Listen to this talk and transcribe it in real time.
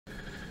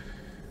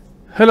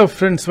Hello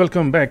friends,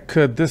 welcome back.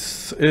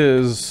 This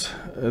is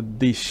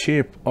the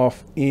shape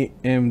of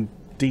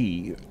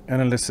AMD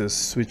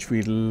analysis which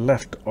we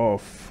left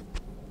off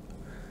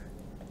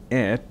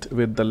at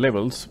with the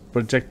levels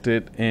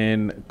projected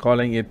and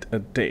calling it a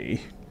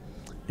day,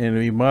 and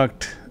we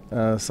marked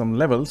some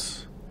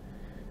levels,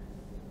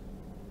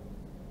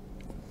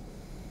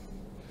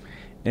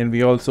 and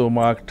we also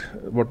marked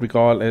what we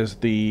call as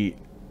the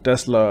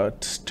Tesla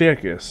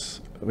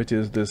staircase, which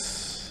is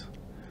this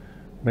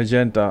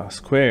magenta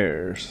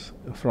squares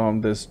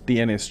from this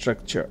DNA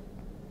structure.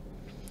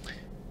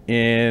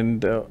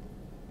 And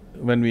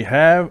when we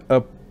have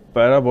a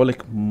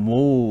parabolic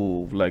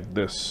move like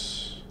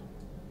this,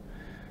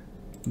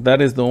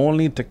 that is the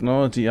only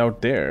technology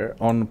out there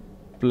on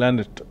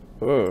planet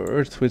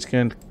Earth which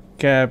can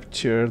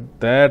capture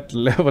that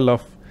level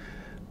of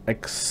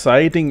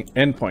exciting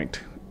endpoint.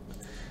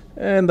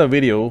 And the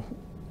video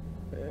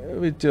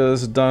which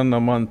was done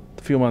a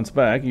few months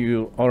back,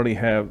 you already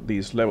have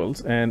these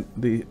levels and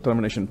the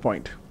termination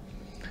point.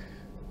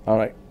 All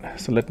right,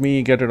 so let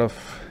me get rid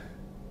of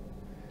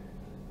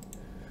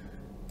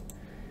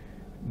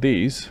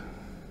these.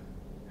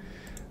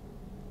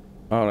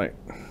 All right,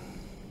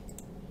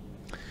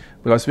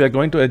 because we are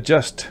going to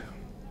adjust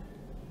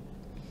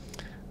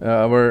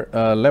our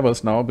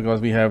levels now, because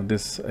we have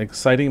this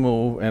exciting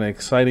move and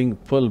exciting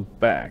pull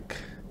back.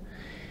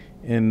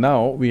 And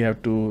now we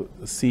have to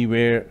see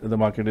where the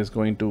market is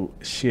going to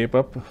shape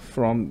up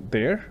from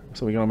there.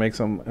 So we're going to make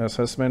some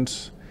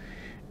assessments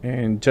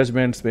and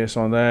judgments based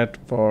on that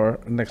for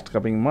next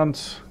coming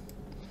months.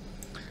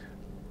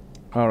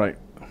 All right.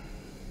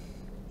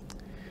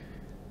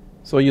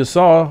 So you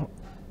saw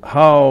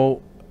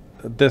how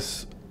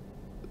this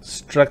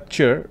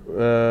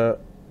structure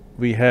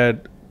we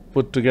had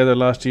put together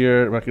last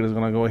year. Market is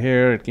going to go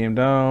here. It came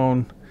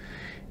down.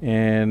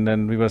 And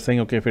then we were saying,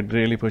 okay, if it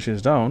really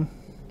pushes down,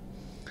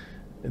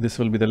 this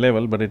will be the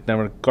level, but it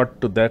never got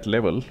to that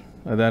level,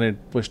 and then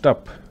it pushed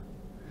up,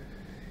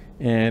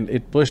 and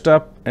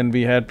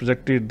we had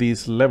projected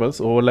these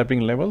levels, overlapping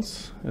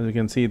levels. As you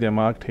can see, they're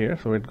marked here.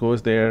 So it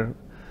goes there,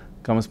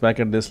 comes back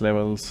at this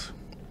levels,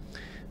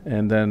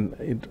 and then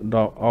it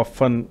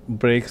often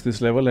breaks this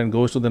level and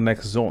goes to the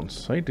next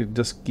zones, right? It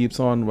just keeps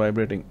on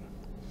vibrating.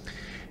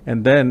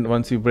 And then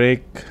once you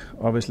break,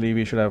 obviously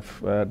we should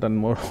have done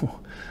more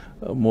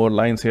more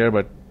lines here,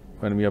 but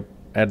when we are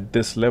at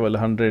this level,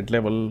 100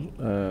 level,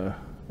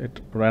 it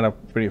ran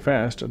up pretty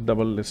fast,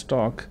 double its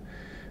stock.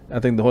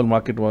 I think the whole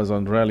market was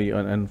on rally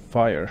and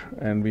fire,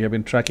 and we have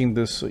been tracking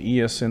this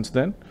ES since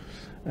then,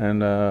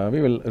 and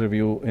we will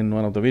review in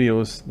one of the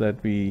videos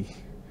that we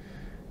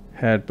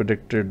had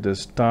predicted.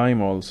 This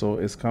time also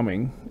is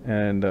coming,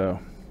 and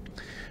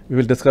we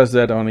will discuss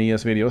that on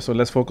ES video. So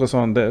let's focus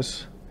on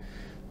this.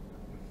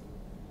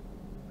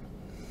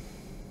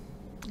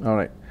 All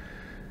right,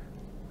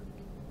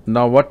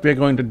 now what we're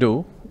going to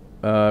do,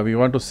 we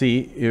want to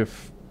see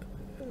if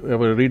we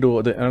will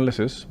redo the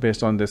analysis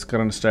based on this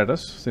current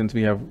status, since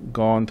we have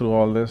gone through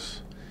all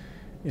this.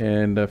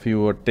 And if you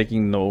were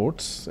taking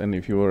notes and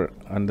if you were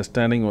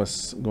understanding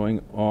what's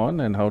going on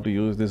and how to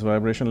use these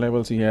vibration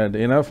levels, you had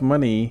enough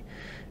money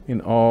in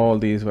all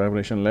these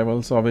vibration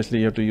levels. Obviously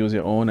you have to use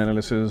your own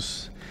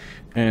analysis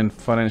and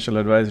financial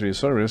advisory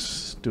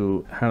service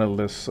to handle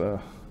this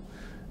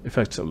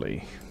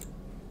effectively.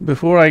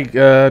 Before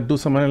I do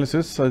some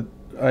analysis,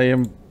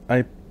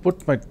 I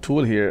put my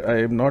tool here.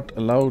 I am not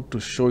allowed to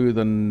show you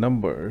the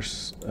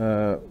numbers,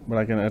 but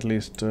I can at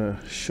least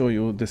show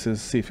you. This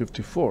is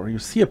C54. You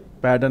see a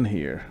pattern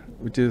here,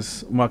 which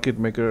is market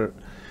maker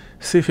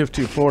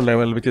C54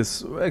 level, which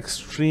is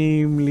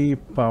extremely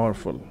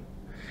powerful.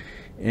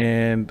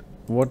 And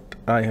what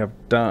I have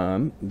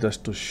done,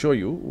 just to show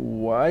you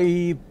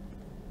why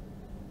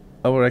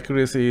our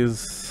accuracy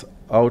is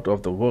out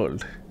of the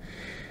world.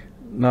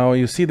 Now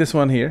you see this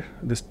one here.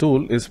 This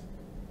tool is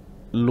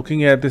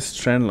looking at this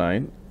trend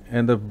line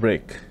and the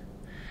break,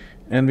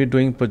 and we're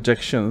doing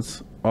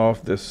projections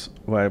of this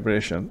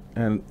vibration.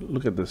 And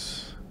look at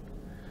this.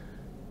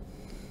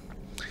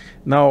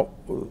 Now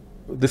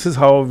this is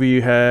how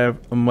we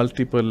have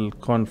multiple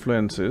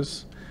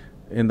confluences.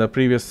 In the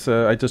previous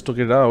I just took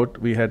it out,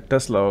 we had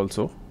Tesla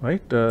also,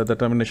 right? The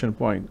termination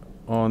point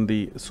on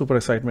the super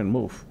excitement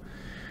move,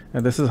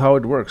 and this is how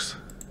it works.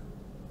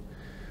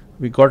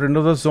 We got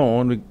into the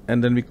zone,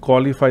 and then we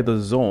qualify the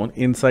zone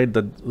inside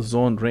the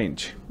zone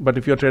range. But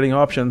if you're trading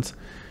options,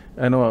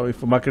 I know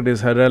if the market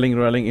is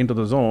rallying into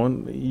the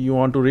zone, you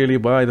want to really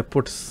buy the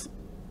puts,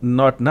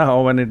 not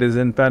now when it is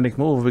in panic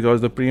move,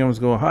 because the premiums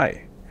go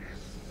high.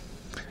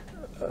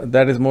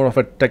 That is more of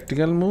a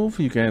tactical move.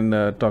 You can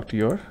talk to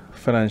your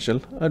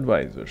financial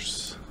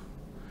advisors.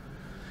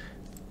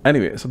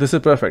 Anyway, so this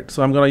is perfect.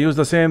 So I'm going to use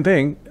the same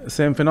thing,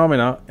 same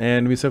phenomena,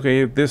 and we say,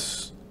 okay, if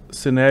this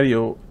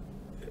scenario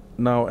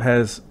now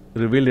has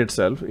revealed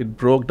itself, it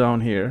broke down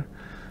here.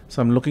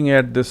 So I'm looking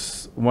at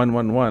this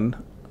 111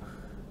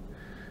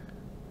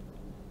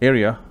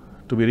 area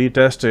to be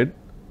retested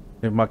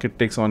if market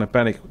takes on a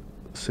panic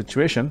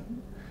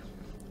situation,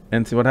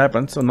 and see what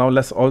happens. So now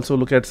let's also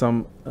look at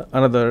some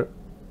another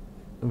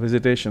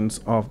visitations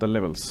of the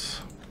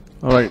levels.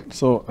 Alright,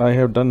 so I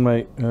have done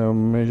my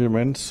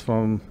measurements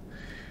from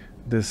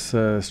this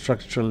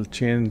structural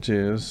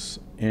changes,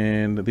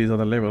 and these are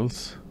the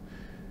levels.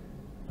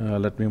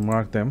 Let me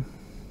mark them.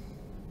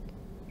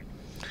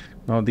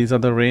 Now these are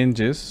the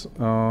ranges.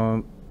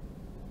 I'll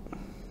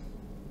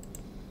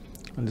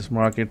just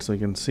mark it so you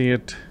can see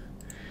it.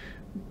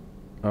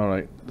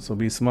 Alright, so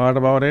be smart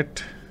about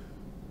it.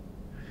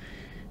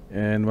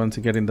 And once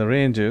you get in the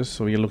ranges,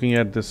 so you're looking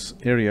at this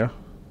area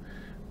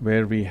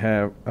where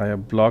I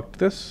have blocked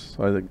this,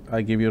 so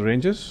I give you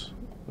ranges.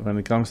 When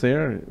it comes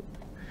there,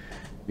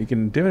 you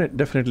can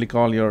definitely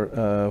call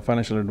your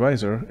financial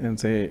advisor and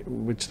say,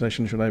 which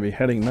direction should I be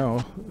heading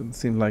now? It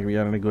seems like we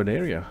are in a good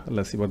area.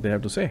 Let's see what they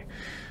have to say.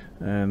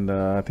 And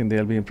I think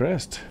they'll be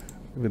impressed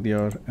with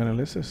your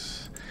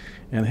analysis.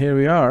 And here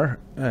we are,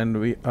 and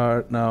we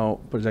are now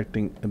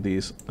projecting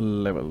these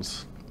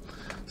levels.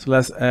 So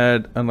let's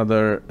add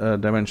another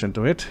dimension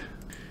to it.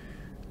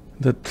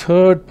 The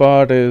third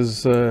part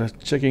is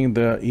checking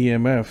the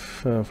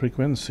EMF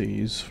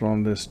frequencies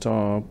from this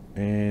top,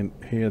 and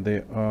here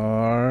they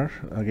are.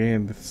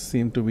 Again, this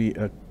seems to be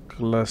a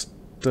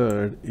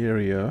clustered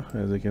area,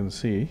 as you can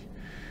see,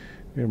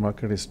 where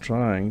market is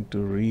trying to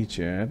reach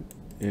at.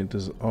 It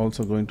is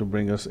also going to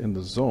bring us in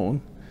the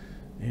zone,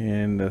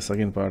 and the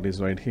second part is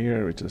right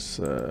here, which is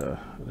a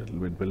little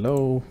bit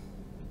below.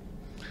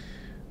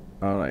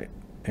 All right,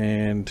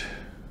 and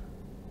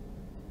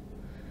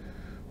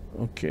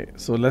okay,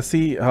 so let's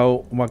see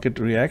how market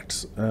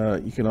reacts.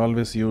 You can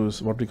always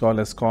use what we call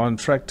as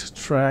contract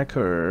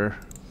tracker.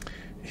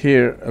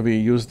 Here we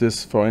use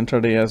this for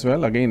intraday as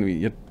well. Again,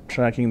 we are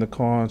tracking the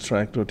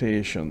contract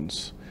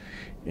rotations,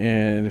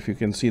 and if you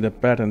can see the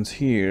patterns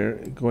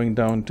here going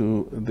down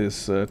to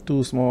this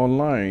two small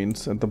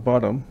lines at the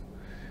bottom,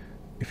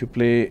 if you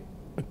pay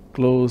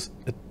close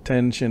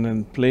attention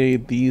and play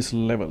these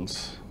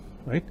levels,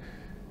 right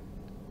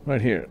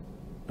here,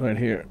 right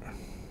here,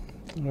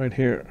 right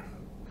here.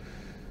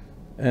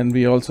 And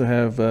we also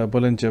have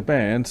Bollinger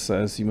Bands,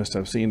 as you must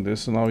have seen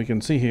this. So now we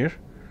can see here,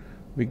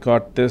 we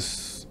got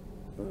this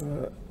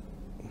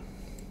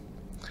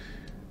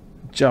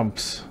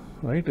jumps,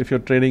 right? If you're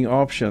trading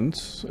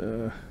options,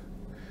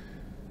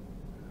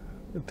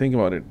 think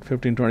about it,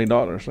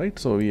 $15–20, right?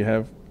 So we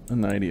have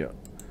an idea.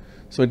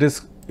 So it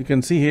is, you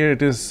can see here,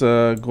 it is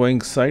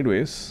going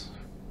sideways.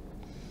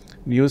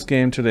 News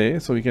came today,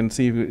 so we can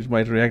see it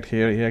might react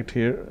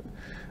here.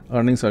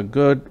 Earnings are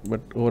good,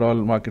 but overall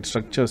market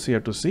structures you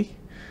have to see.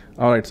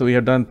 All right, so we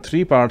have done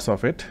 3 parts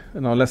of it.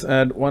 Now let's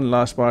add one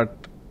last part,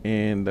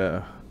 and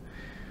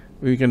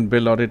we can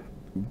build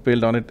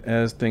on it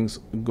as things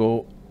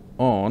go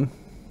on.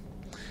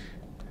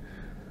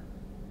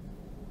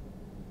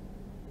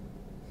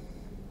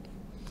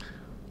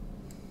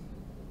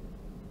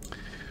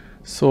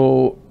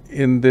 So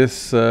in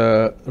this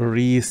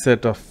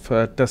reset of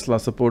Tesla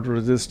support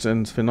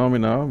resistance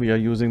phenomena, we are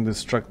using this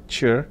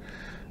structure.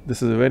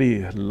 This is a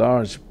very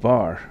large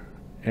bar,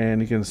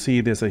 and you can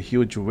see there's a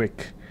huge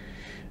wick,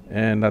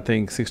 and I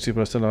think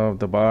 60% of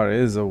the bar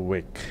is a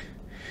wick,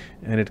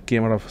 and it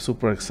came out of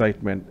super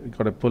excitement. We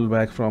got a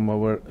pullback from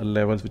our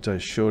levels, which I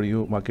showed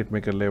you, market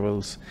maker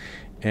levels.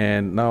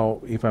 And now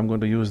if I'm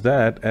going to use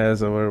that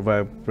as our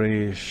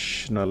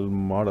vibrational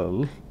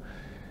model,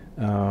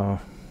 so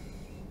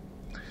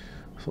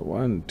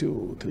 1,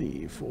 2,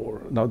 3,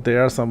 4. Now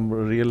there are some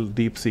real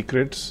deep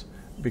secrets,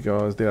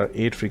 because there are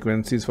 8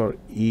 frequencies for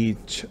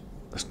each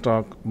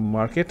stock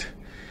market,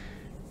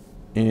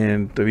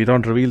 and we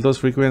don't reveal those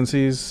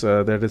frequencies.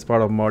 That is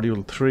part of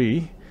module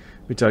 3,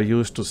 which are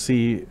used to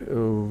see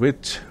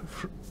which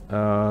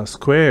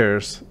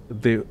squares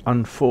they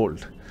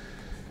unfold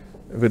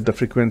with the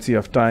frequency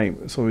of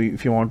time. So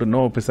if you want to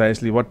know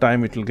precisely what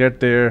time it will get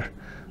there,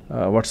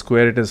 what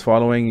square it is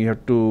following, you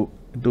have to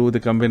do the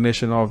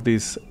combination of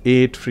these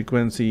 8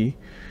 frequency.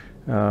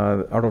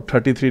 Out of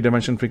 33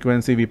 dimension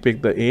frequency, we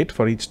pick the 8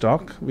 for each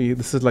stock.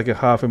 This is like a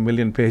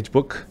 500,000 page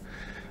book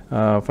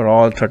for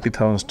all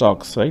 30,000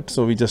 stocks, right?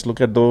 So we just look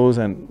at those,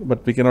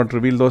 but we cannot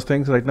reveal those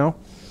things right now.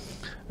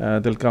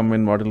 They'll come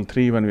in module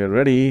 3 when we are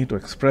ready to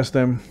express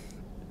them.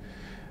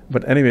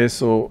 But anyway,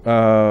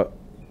 so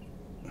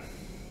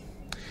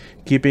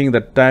keeping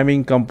the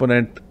timing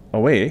component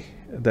away,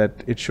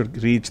 that it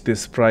should reach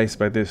this price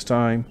by this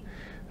time.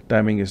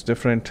 Timing is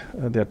different.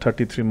 There are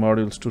 33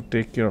 modules to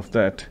take care of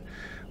that.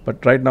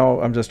 But right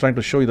now, I'm just trying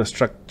to show you the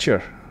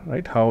structure,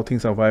 right? How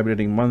things are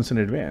vibrating months in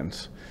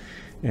advance.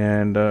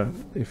 And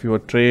if you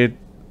trade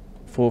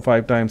 4 or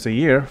 5 times a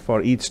year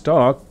for each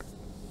stock,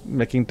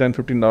 making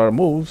 $10–15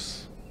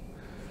 moves,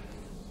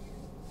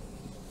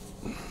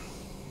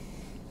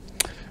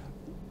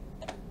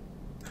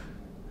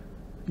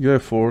 you're a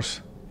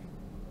force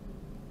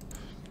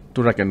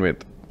to reckon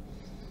with.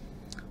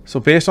 So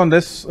based on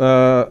this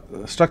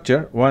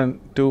structure, 1,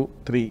 2,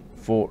 3,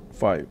 4,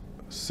 5,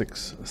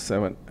 6,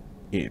 7,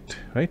 8,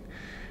 right?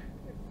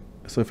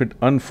 So if it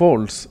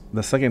unfolds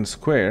the second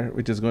square,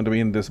 which is going to be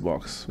in this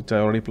box, which I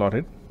already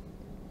plotted,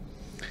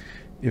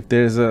 if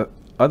there is a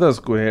other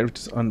square which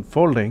is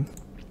unfolding,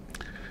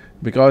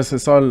 because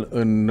it's all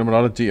in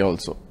numerology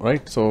also,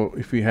 right? So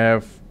if we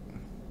have,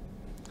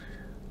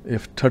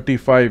 if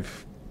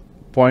 35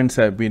 points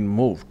have been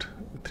moved,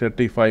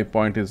 35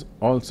 point is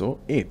also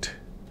 8,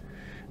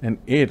 and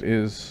 8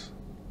 is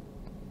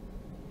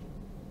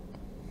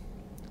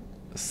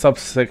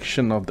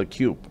subsection of the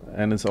cube,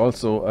 and it's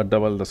also a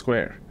double the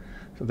square.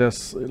 So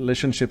there's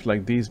relationships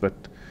like these, but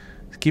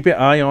keep an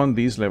eye on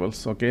these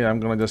levels. Okay, I'm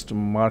gonna just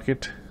mark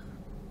it.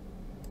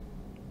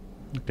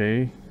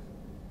 Okay,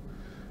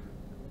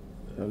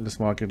 I'll just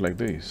mark it like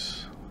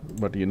this,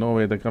 but you know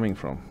where they're coming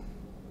from.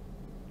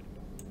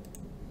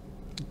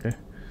 Okay,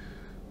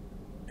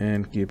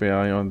 and keep an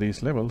eye on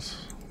these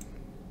levels.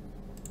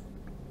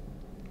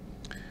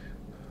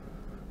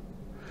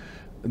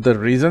 The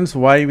reasons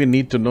why we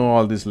need to know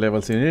all these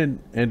levels in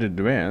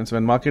advance,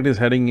 when market is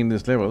heading in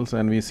these levels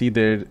and we see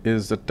there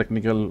is a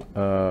technical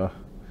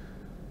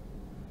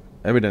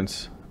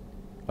evidence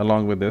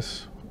along with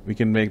this, we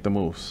can make the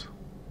moves.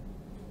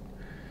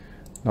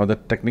 Now the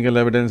technical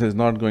evidence is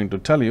not going to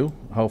tell you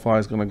how far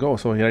it's going to go.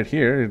 So right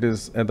here it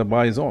is at the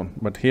buy zone,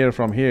 but here,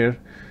 from here,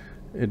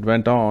 it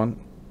went on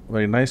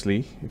very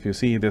nicely. If you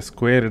see, the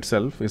square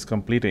itself is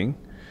completing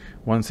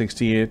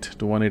 168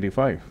 to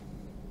 185.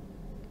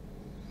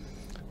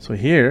 So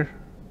here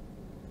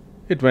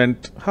it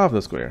went half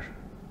the square.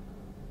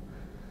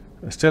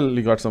 Still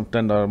you got some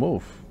 $10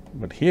 move,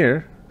 but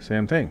here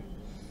same thing,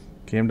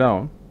 came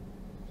down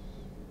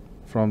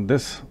from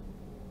this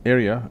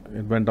area,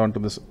 it went down to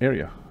this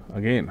area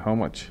again. How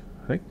much?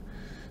 Right,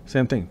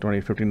 same thing,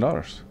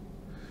 $15.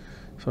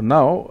 So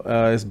now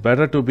it's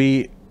better to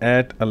be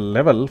at a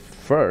level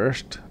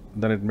first,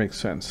 then it makes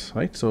sense,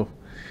 right? So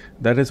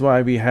that is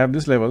why we have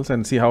these levels,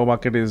 and see how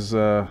market is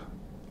are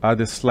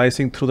they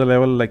slicing through the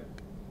level, like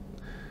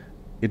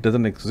it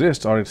doesn't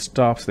exist, or it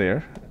stops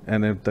there.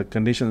 And if the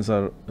conditions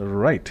are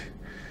right,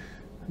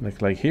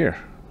 like here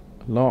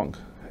long,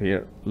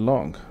 here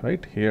long,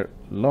 right, here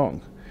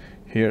long,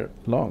 here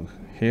long,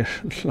 here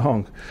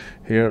long,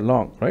 here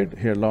long, right,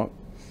 here long.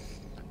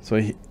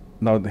 So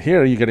now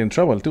here you get in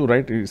trouble too,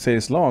 right? You say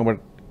it's long, but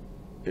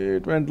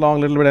it went long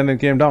a little bit and it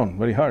came down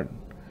very hard.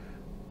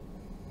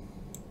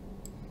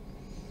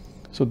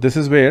 So this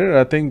is where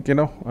I think, you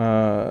know,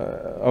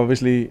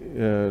 obviously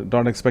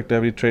don't expect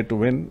every trade to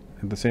win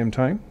at the same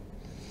time,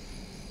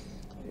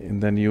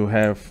 and then you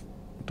have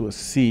to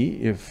see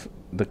if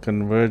the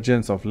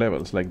convergence of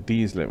levels, like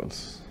these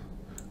levels,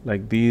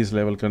 like these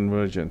level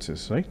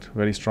convergences, right,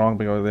 very strong,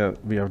 because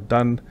we have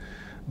done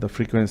the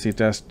frequency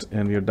test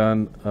and we have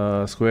done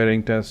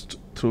squaring test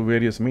through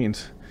various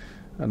means.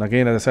 And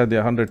again, as I said, there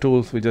are 100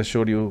 tools. We just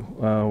showed you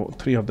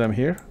 3 of them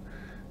here,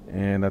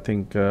 and I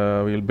think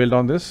we'll build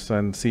on this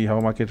and see how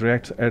market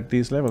reacts at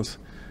these levels.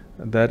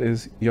 That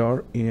is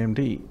your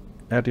AMD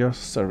at your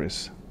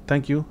service.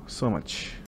 Thank you so much.